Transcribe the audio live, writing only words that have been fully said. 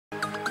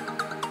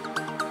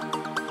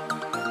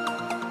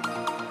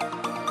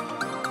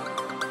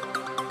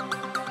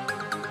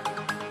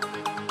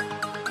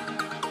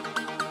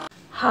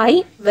Hi,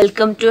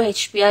 welcome to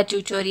HPR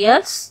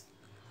Tutorials.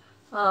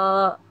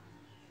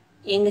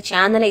 எங்கள்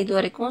சேனலை இது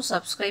வரைக்கும்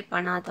சப்ஸ்கிரைப்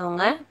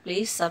பண்ணாதவங்க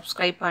ப்ளீஸ்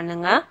சப்ஸ்கிரைப்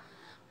பண்ணுங்கள்,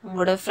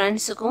 உங்களோட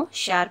ஃப்ரெண்ட்ஸுக்கும்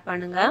ஷேர்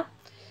பண்ணுங்கள்.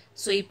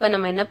 ஸோ இப்போ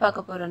நம்ம என்ன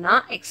பார்க்க போகிறோன்னா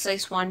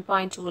எக்ஸசைஸ்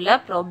 1.2ல்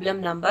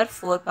ப்ராப்ளம் நம்பர்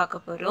 4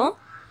 பார்க்க போகிறோம்.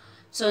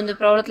 ஸோ இந்த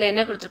ப்ராப்ளத்தில்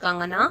என்ன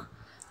கொடுத்துருக்காங்கன்னா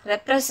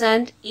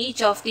represent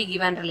each of the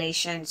given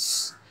relations.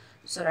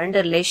 So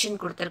ரெண்டு ரிலேஷன்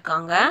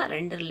கொடுத்துருக்காங்க.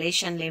 ரெண்டு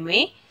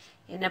ரிலேஷன்லேயுமே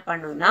என்ன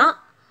பண்ணணும்னா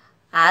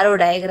ஆரோ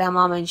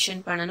டயக்ராமாக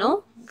மென்ஷன் பண்ணணும்,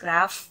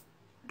 கிராஃப்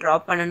ட்ரா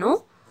பண்ணணும்,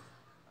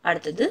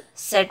 அடுத்தது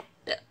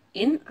செட்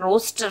இன்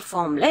ரோஸ்டர்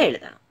ஃபார்மில்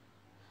எழுதணும்.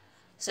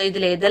 ஸோ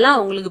இதில்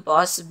எதெல்லாம் உங்களுக்கு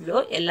பாசிபிளோ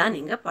எல்லாம்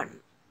நீங்கள்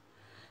பண்ணணும்.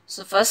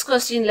 ஸோ ஃபர்ஸ்ட்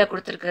கொஸ்டினில்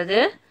கொடுத்துருக்கிறது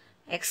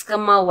X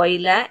comma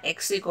while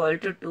X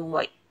equal to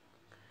 2y.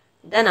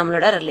 இதுதான்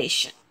நம்மளோட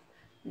ரிலேஷன்.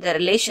 இந்த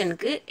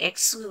ரிலேஷனுக்கு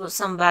எக்ஸுக்கு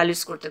சம்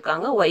வேல்யூஸ்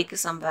கொடுத்துருக்காங்க,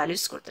 ஒய்க்கு சம்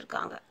வேல்யூஸ்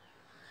கொடுத்துருக்காங்க.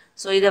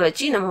 ஸோ இதை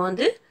வச்சு நம்ம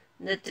வந்து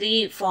இந்த 3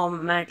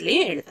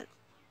 ஃபார்மேட்லேயும் எழுதணும்.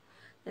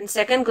 And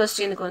second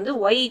questionக்கு வந்து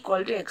y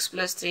equal to x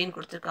plus 3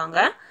 கொடுத்துருக்காங்க.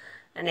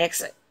 And x,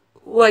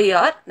 y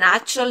are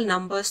natural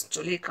numbers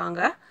சொல்லியிருக்காங்க.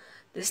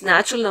 This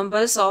natural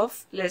numbers of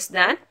less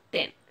than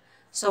 10.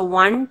 So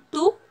 1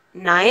 to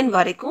 9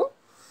 வரைக்கும்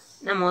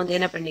நம்ம வந்து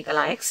என்ன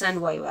பண்ணிக்கலாம், x and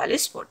y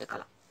values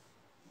போட்டுக்கலாம்.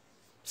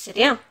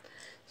 சரியா?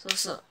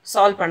 So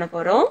solve பண்ண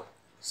போகிறோம்.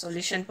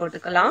 சொல்யூஷன்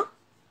போட்டுக்கலாம்.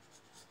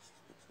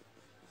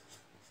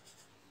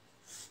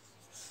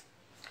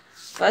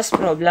 First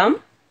problem,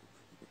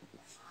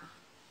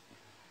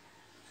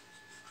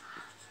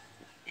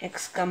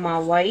 x comma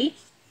y,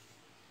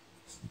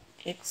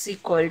 x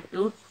equal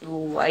to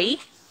 2y,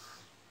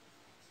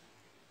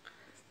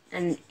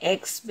 and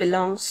x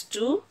belongs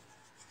to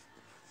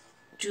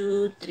 2,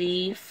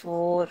 3,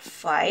 4,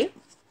 5,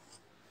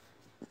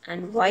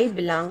 and y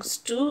belongs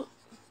to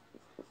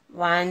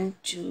 1,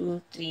 2,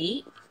 3,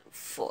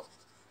 4.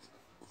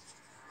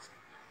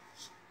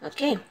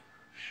 Okay.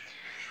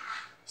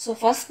 So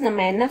first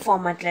நம்ம என்ன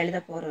ஃபார்மேட்டில்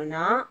எழுத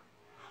போகிறோம்னா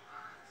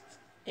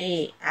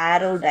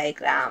arrow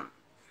diagram.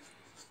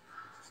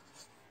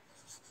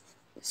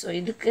 ஸோ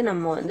இதுக்கு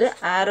நம்ம வந்து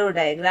ஆரோ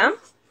டயக்ராம்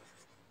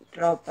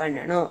ட்ரா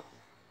பண்ணணும்.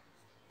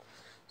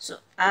 ஸோ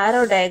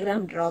ஆரோ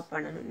டயக்ராம் ட்ரா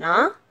பண்ணணும்னா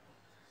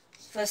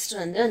ஃபர்ஸ்ட்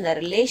வந்து அந்த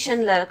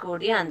ரிலேஷனில்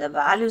இருக்கக்கூடிய அந்த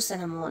வேல்யூஸை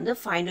நம்ம வந்து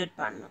ஃபைண்ட் அவுட்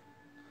பண்ணணும்.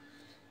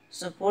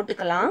 ஸோ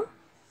போட்டுக்கலாம்.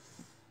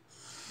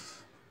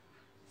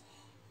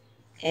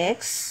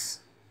 எக்ஸ்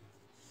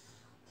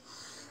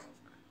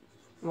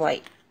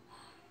ஒய்,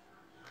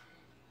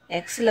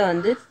 எக்ஸில்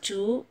வந்து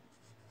 2,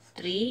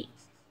 3,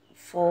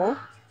 4,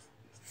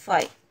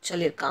 5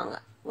 சொல்லியிருக்காங்க.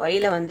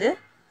 ஒயில் வந்து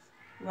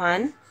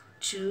 1,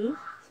 2,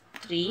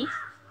 3,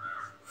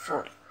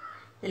 4.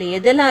 இதில்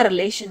எதெல்லாம்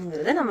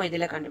ரிலேஷனுங்கிறத நம்ம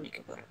இதில் கண்டுபிடிக்க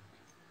போகிறோம்.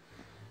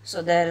 So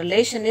the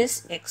relation is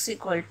X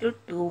equal to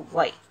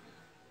 2y.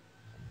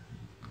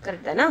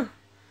 Correct தானா?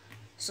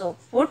 So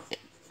put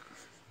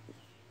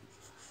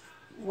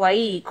y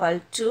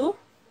equal to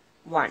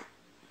 1.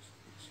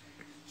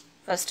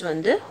 First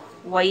வந்து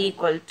y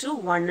ஈக்குவல் டு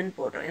 1ன்னு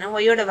போடுறோம். ஏன்னா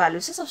ஒய்யோட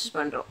வேல்யூஸை சப்ஸ்டிட்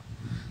பண்ணுறோம்.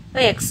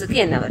 இப்போ எக்ஸுக்கு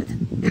என்ன வருது?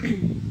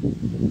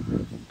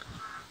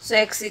 So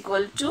x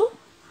equal to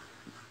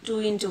 2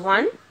 into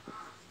 1,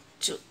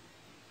 2.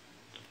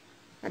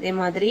 அதே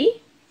மாதிரி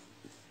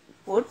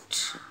put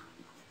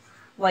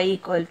y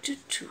equal to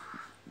 2.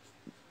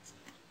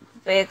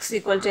 இப்போ x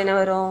equal to என்ன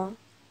வரும்?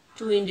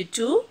 2 into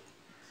 2,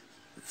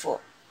 4.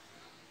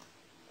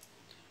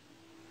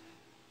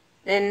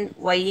 Then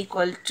y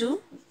equal to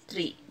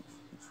 3.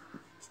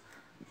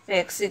 இப்போ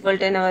x equal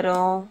to என்ன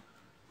வரும்?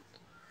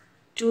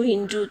 2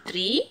 into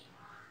 3,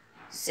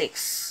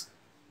 6.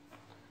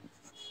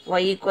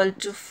 y equal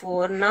to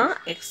 4 na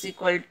x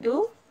equal to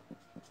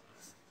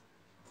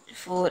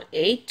 4,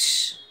 8.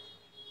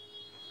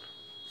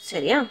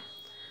 சரியா?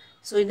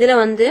 ஸோ இதில்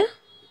வந்து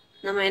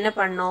நம்ம என்ன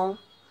பண்ணோம்,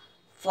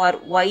 ஃபார்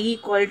y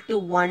equal to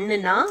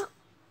 1னா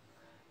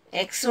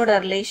எக்ஸோட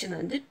ரிலேஷன்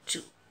வந்து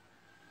 2.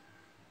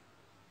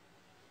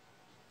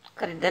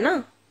 கரெக்ட் தானா?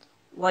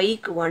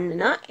 yக்கு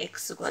 1னா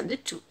எக்ஸுக்கு வந்து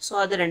 2. ஸோ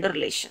அது ரெண்டு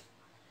ரிலேஷன்.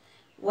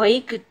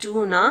 yக்கு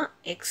 2னா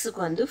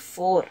எக்ஸுக்கு வந்து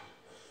 4.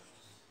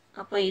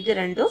 அப்போ இது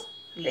ரெண்டும்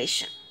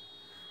ரிலேஷன்.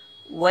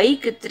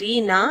 ஒய்க்கு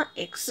 3னா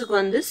எக்ஸுக்கு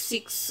வந்து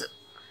 6.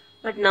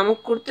 பட்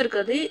நமக்கு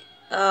கொடுத்துருக்கிறது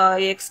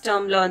எக்ஸ்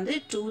டேர்மில் வந்து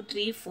 2,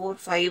 3, 4,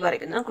 5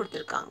 வரைக்கும் தான்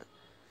கொடுத்துருக்காங்க.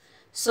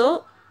 ஸோ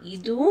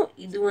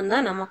இதுவும்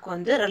தான் நமக்கு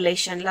வந்து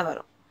ரிலேஷனில்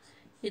வரும்.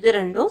 இது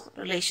ரெண்டும்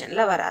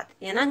ரிலேஷனில் வராது.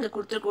 ஏன்னா இங்கே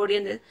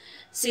கொடுத்துருக்கக்கூடிய இந்த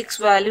 6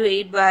 வேல்யூ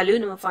 8 வேல்யூ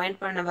நம்ம ஃபைண்ட்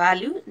பண்ண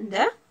வேல்யூ இந்த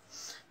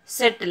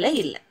செட்டில்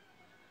இல்லை.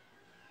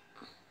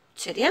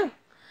 சரியா?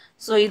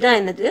 ஸோ இதான்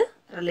என்னது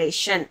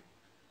ரிலேஷன்.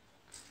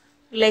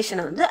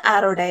 ரிலேஷனை வந்து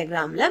ஆரோ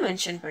டயக்ராமில்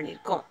மென்ஷன்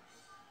பண்ணியிருக்கோம்.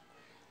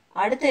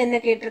 அடுத்து என்ன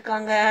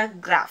கேட்டிருக்காங்க?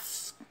 கிராஃப்.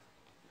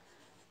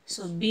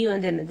 ஸோ பி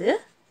வந்து என்னது?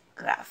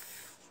 கிராஃப்.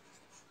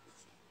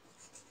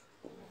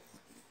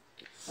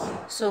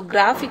 ஸோ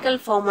கிராஃபிக்கல்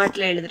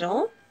ஃபார்மேட்டில்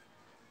எழுதுகிறோம்.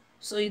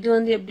 ஸோ இது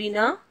வந்து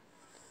எப்படின்னா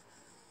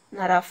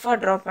நான் ரஃபாக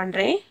ட்ரா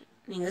பண்ணுறேன்,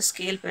 நீங்கள்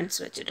ஸ்கேல்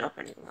பென்ஸ் வச்சு ட்ரா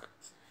பண்ணிக்கோங்க.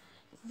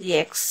 இது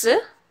எக்ஸு,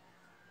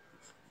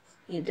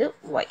 இது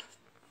ஒய்.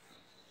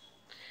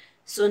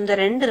 ஸோ இந்த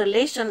ரெண்டு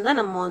ரிலேஷன் தான்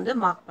நம்ம வந்து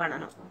மார்க்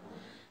பண்ணணும்.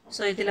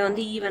 ஸோ இதில்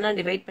வந்து ஈவனாக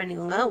டிவைட்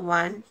பண்ணிக்கோங்க.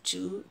 1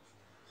 2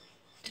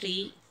 3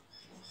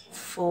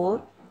 4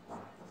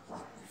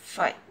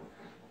 5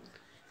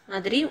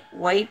 மாதிரி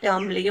ஒய்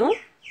டேர்ம்லேயும்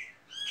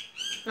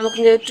நமக்கு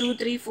இங்கே 2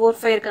 3 4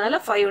 5 இருக்கனால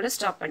 5ஓட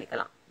ஸ்டாப்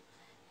பண்ணிக்கலாம்.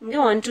 இங்கே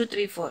 1 2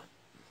 3 4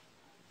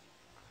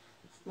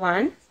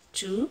 1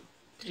 2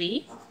 3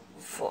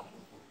 4.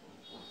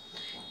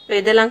 இப்போ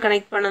இதெல்லாம்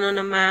கனெக்ட் பண்ணணும்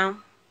நம்ம.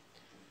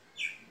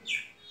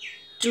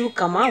 2,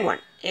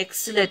 1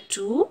 எக்ஸில்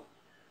 2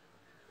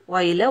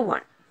 ஒயில்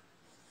 1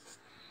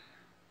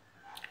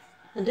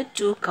 வந்து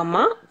 2,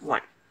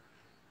 1.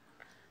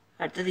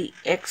 அடுத்தது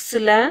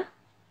எக்ஸில்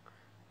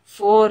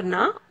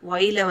 4னா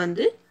ஒயில்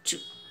வந்து 2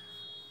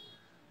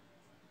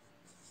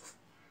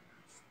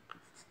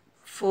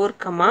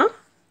 4,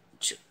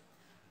 2.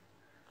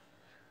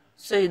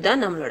 ஸோ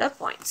இதுதான் நம்மளோட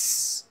பாயிண்ட்ஸ்.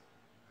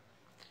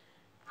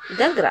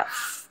 இதுதான்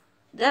கிராஃப்,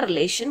 இதுதான்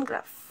ரிலேஷன்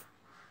கிராஃப்.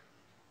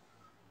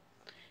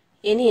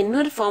 இனி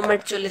இன்னொரு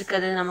ஃபார்மேட்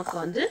சொல்லியிருக்கிறது நமக்கு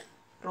வந்து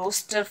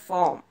roster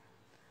form.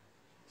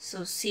 So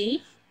C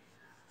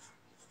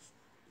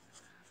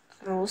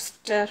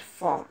roster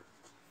form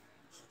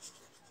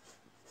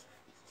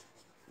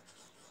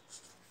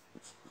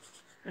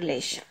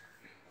relation.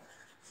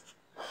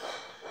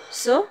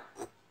 So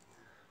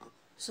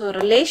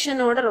relation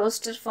ஓட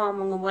roster form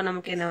உங்கும்போது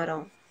நமக்கு என்ன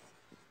வரும்?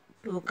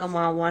 2,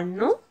 1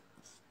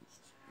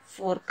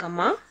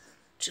 4,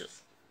 2.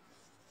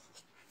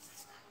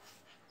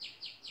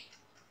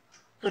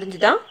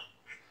 புரிஞ்சுதா?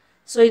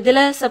 So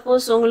இதில்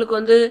suppose உங்களுக்கு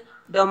வந்து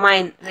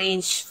domain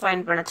range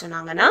find பண்ண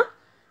சொன்னாங்கன்னா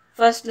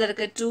firstல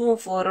இருக்க 2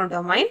 4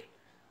 domain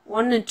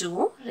 1 2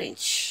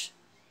 range.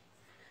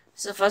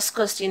 So first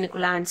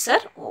questionக்குள்ள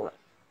answer over.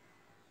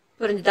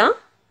 புரிஞ்சுதா?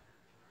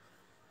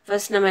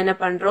 ஃபர்ஸ்ட் நம்ம என்ன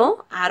பண்ணுறோம்,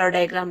 ஆரோ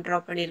டயக்ராம் ட்ரா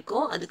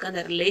பண்ணியிருக்கோம். அதுக்கு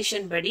அந்த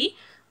ரிலேஷன் படி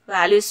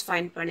வேல்யூஸ்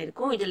ஃபைண்ட்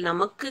பண்ணியிருக்கோம். இதில்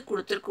நமக்கு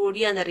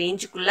கொடுத்துருக்கக்கூடிய அந்த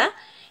ரேஞ்சுக்குள்ளே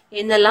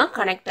என்னெல்லாம்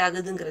கனெக்ட்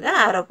ஆகுதுங்கிறத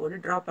ஆரோ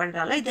போட்டு ட்ரா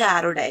பண்ணுறாங்க. இது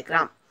ஆரோ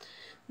டயக்ராம்.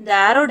 இந்த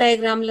ஆரோ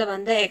டயக்ராமில்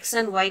வந்து எக்ஸ்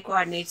அண்ட் ஒய்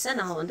கோஆர்டினேட்ஸை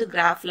நம்ம வந்து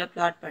கிராஃபில்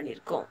பிளாட்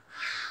பண்ணியிருக்கோம்.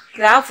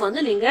 கிராஃப்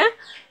வந்து நீங்கள்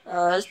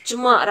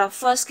சும்மா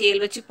ரஃபாக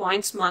ஸ்கேல் வச்சு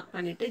பாயிண்ட்ஸ் மார்க்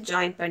பண்ணிவிட்டு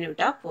ஜாயின்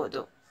பண்ணிவிட்டால்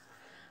போதும்.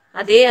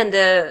 அதே அந்த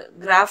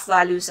கிராஃப்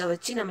வேல்யூஸை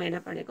வச்சு நம்ம என்ன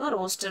பண்ணியிருக்கோம்,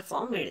 ரோஸ்டர்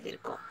ஃபார்ம்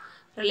எழுதியிருக்கோம்.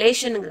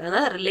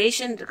 ரிலேஷனுங்கிறதுனால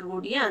ரிலேஷன்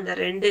இருக்கக்கூடிய அந்த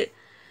ரெண்டு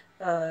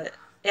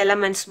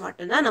எலமெண்ட்ஸ்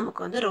மட்டும்தான்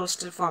நமக்கு வந்து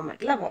ரோஸ்டர்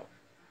ஃபார்மேட்டில் வரும்.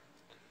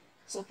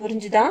 ஸோ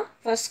புரிஞ்சுதா?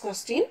 First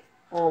question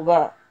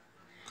over.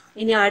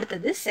 இனி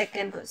அடுத்தது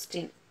செகண்ட்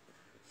கொஸ்டின்.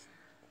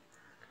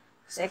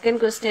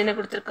 செகண்ட் கொஸ்டின் என்ன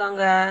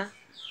கொடுத்துருக்காங்க,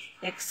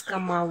 X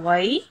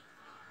Y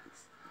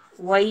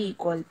Y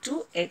equal to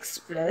X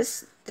plus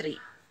 3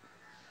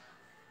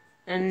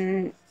 and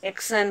x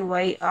and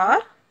y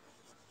are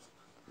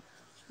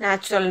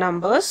natural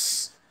numbers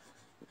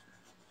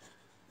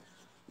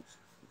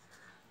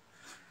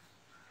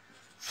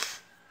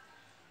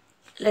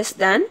less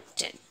than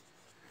 10.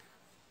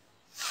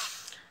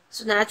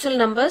 So natural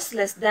numbers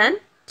less than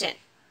 10.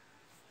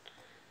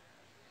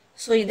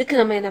 So இதுக்கு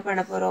நம்ம என்ன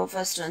பண்ண போறோம்,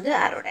 first வந்து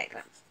arrow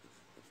diagram.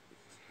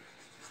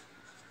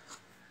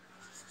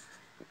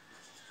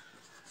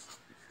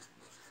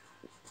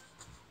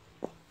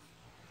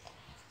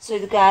 ஸோ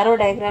இதுக்கு ஆரோ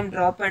டயக்ராம்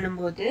ட்ரா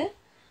பண்ணும்போது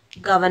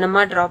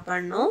கவனமாக ட்ரா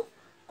பண்ணணும்.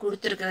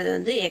 கொடுத்துருக்கிறது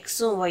வந்து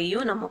எக்ஸும்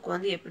ஒய்யும் நமக்கு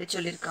வந்து எப்படி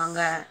சொல்லியிருக்காங்க,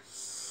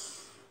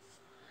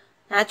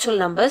 நேச்சுரல்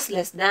நம்பர்ஸ்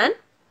லெஸ் தேன்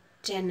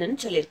 10ன்னு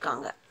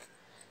சொல்லியிருக்காங்க.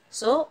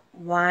 ஸோ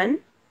 1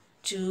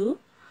 2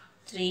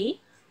 3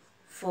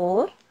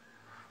 4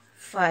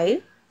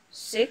 5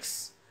 6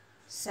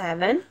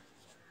 7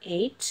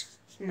 8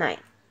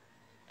 9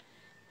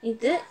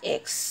 இது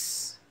எக்ஸ்.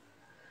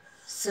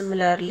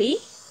 சிமிலர்லி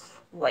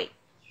ஒய்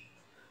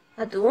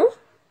அதுவும்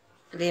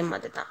அதே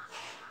மாதிரி தான்.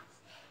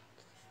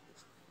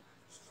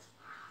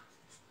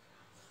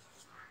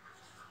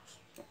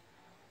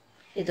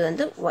 இது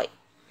வந்து y.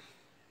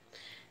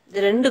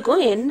 இது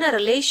ரெண்டுக்கும் என்ன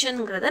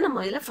ரிலேஷன்ங்கிறத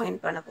நம்ம இதில் ஃபைண்ட்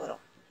பண்ண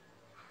போகிறோம்.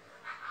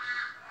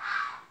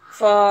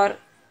 For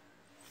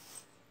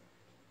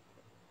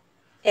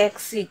x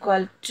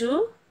equal to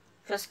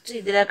first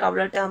இதில்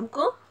அவ்வளோ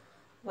டேர்முக்கும்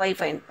y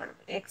ஃபைண்ட்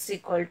பண்ணணும். x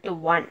equal to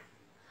 1.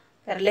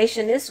 The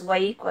relation is y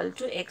equal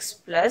to x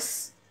plus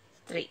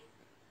 3.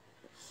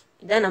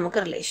 இதான் நமக்கு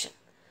relation.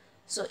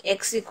 So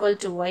X equal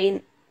to Y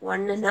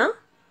 1னா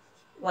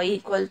y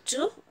equal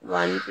to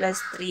 1 plus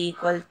 3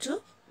 equal to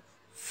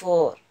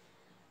 4.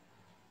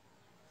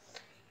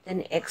 Then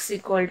x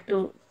equal to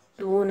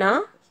 2 na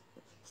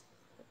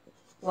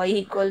y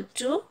equal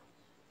to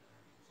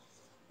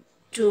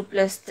 2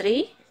 plus 3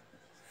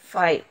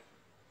 5.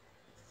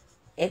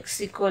 X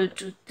equal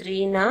to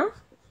 3 na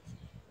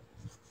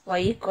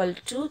y equal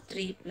to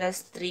 3 plus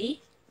 3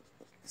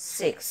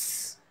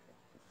 6.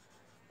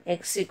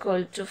 X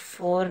equal to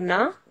 4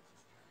 na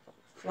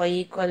y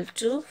equal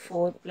to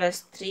 4 plus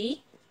 3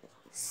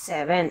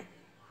 7.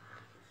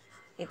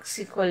 X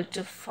equal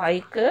to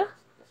 5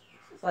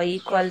 y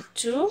equal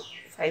to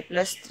 5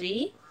 plus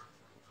 3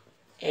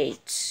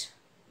 8.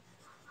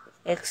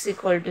 X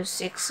equal to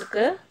 6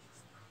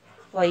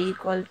 y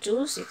equal to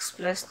 6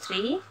 plus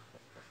 3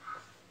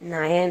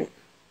 9.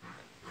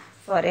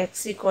 for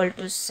x equal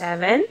to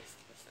 7,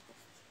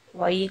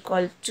 y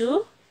equal to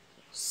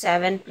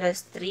 7 plus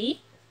 3,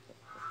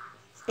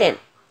 10.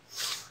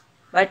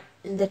 But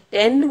இந்த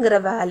 10ங்கிற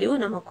value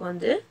நமக்கு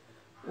வந்து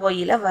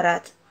yல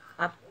வராது.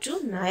 up to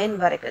 9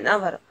 வரைக்கும்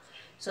தான் வரும்.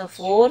 So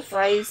 4,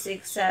 5,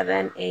 6,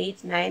 7,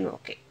 8, 9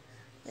 okay.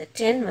 இந்த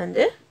 10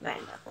 வந்து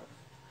வேண்டாம்.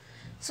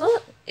 So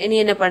இனி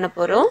என்ன பண்ண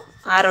போறோம்?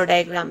 arrow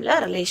diagramல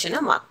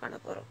ரிலேஷனை மார்க் பண்ண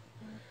போறோம்.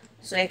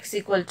 So x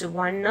equal to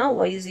 1 now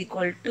y is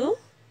equal to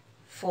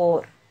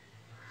 4.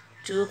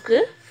 2 க்கு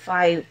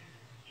 5.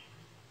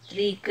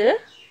 3 க்கு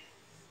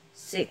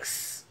 6.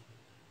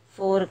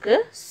 4 க்கு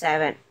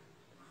 7.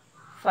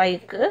 5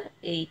 க்கு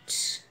 8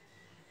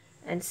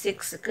 and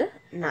 6 க்கு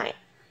 9.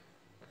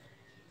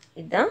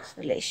 இதுதான்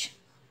relation.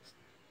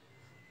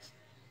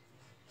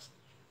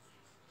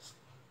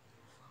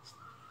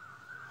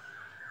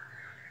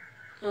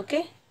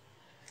 Okay.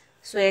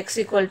 So x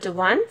equal to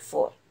 1,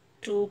 4.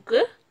 2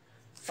 க்கு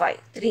 5.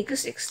 3 க்கு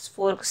 6.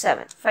 4 க்கு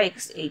 7. 5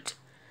 க்கு 8.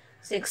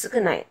 6 க்கு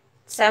 9.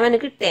 7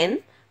 க்கு 10.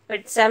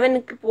 But 7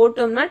 க்கு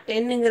போட்டோம்னா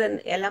 10ங்கிற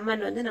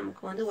எலமெண்ட் வந்து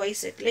நமக்கு வந்து y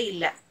செட்ல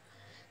இல்ல.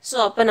 So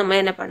அப்ப நம்ம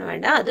என்ன பண்ண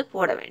வேண்டாம்? அது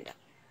போட வேண்டாம்.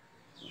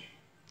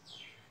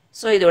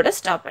 So இதோட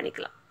ஸ்டாப்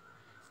பண்ணிக்கலாம்.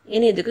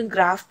 இனி இதுக்கு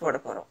கிராஃப் போட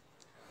போறோம்.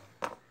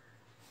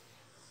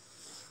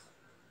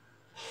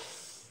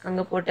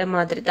 அங்க போட்ட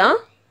மாதிரி தான்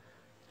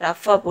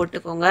ரஃபா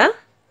போட்டுக்கோங்க.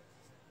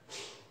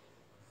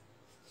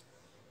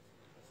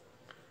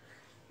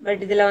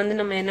 பட் இதுல வந்து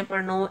நம்ம என்ன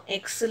பண்ணோம்?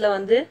 xல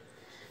வந்து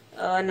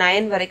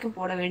 9 வரைக்கும்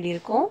போட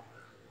வேண்டியிருக்கும்.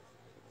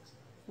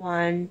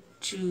 1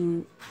 2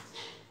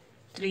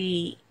 3.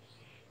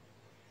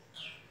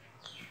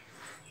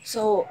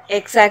 So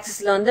x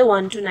axisல வந்து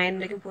 1 to 9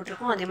 வரைக்கும்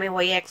போட்டிருக்கோம். அதே மாதிரி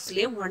y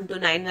axisலயும் 1 to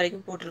 9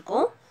 வரைக்கும்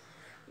போட்டிருக்கோம்.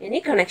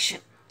 Any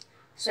connection?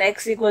 So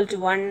x equal to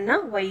 1 na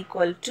y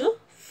equal to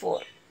 4.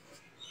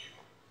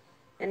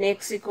 And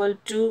x equal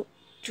to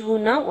 2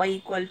 na y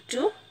equal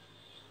to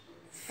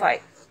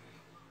 5.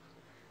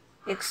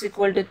 X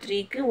equal to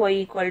 3 ku y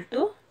equal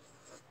to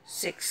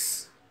 6.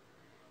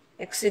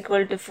 X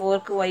equal to 4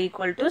 ku y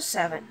equal to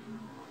 7.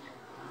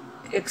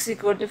 X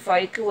equal to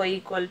 5 ku y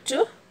equal to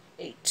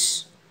 8.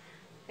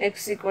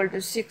 X equal to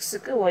 6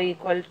 ku y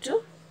equal to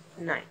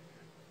 9.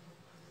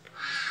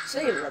 So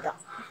இவ்வளவுதான்.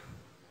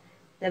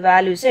 The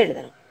values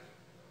எழுதணும்.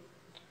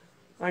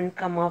 1,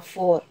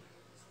 4,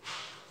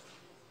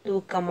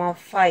 2,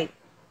 5,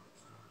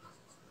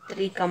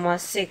 3,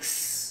 6,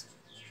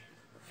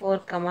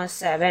 4,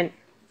 7,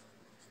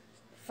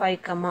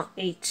 5,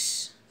 8,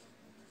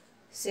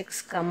 6,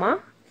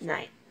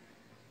 9.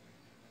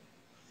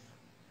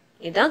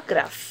 இதான்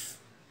graph.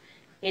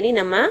 இனி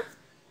நம்ம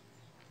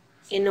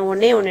இன்னும்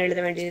ஒண்ணே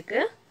எழுத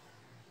வேண்டியிருக்கு.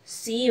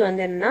 C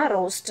வந்து என்ன?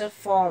 Roster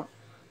form.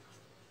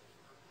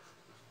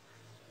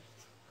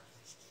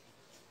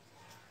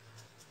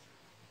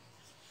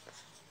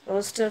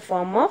 Roster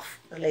form of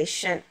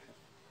relation.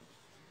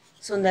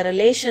 So இந்த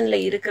ரிலேஷன்ல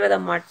இருக்கிறத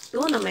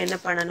மட்டும் நம்ம என்ன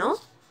பண்ணணும்?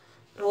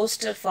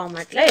 ரோஸ்டர்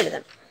ஃபார்மேட்ல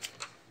எழுதணும்.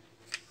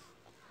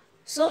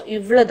 ஸோ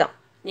இவ்வளோதான்.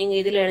 நீங்க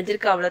இதில்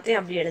எழுதிருக்க அவ்வளோத்தையும்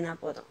அப்படி எழுதினா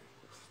போதும்.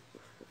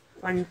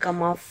 1,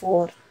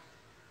 4,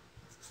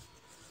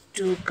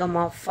 2,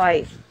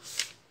 5,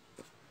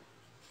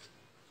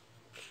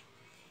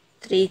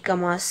 3,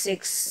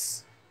 6,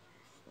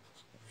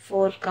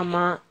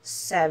 4,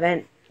 7,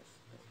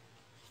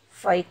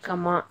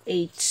 5,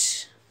 8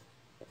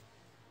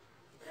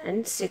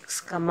 and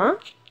 6,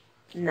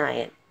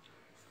 9.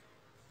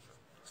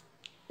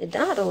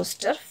 இதுதான்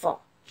ரோஸ்டர்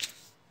ஃபார்ம்.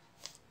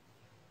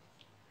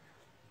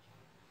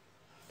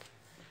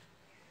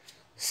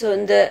 ஸோ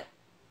இந்த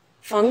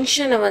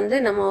ஃபங்க்ஷனை வந்து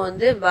நம்ம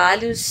வந்து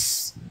வேல்யூஸ்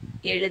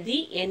எழுதி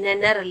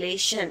என்னென்ன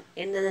ரிலேஷன்,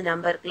 எந்தெந்த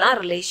நம்பருக்குலாம்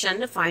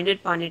ரிலேஷன் ஃபைண்ட்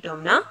அவுட்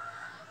பண்ணிட்டோம்னா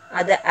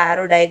அதை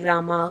ஆரோ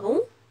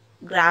டயக்ராமாகவும்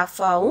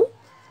கிராஃபாகவும்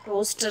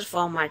ரோஸ்டர்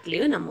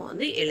ஃபார்மேட்லேயும் நம்ம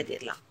வந்து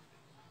எழுதிடலாம்.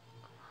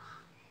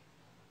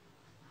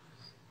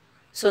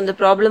 ஸோ இந்த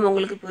ப்ராப்ளம்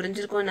உங்களுக்கு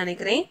புரிஞ்சிருக்கும்னு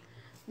நினைக்கிறேன்.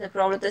 இந்த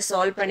ப்ராப்ளத்தை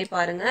சால்வ் பண்ணி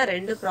பாருங்க.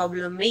 ரெண்டு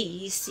ப்ராப்ளமுமே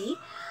ஈஸி.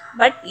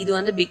 பட் இது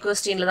வந்து பிக்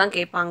கொஸ்டின்ல தான்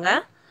கேட்பாங்க.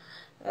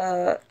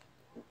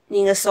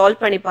 நீங்கள்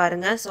சால்வ் பண்ணி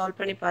பாருங்கள். சால்வ்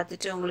பண்ணி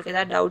பார்த்துட்டு உங்களுக்கு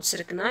ஏதாவது டவுட்ஸ்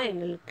இருக்குன்னா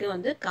எங்களுக்கு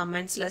வந்து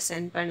கமெண்ட்ஸில்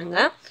சென்ட்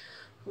பண்ணுங்கள்.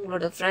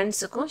 உங்களோட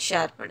ஃப்ரெண்ட்ஸுக்கும்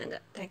ஷேர்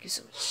பண்ணுங்கள். Thank you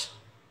so much.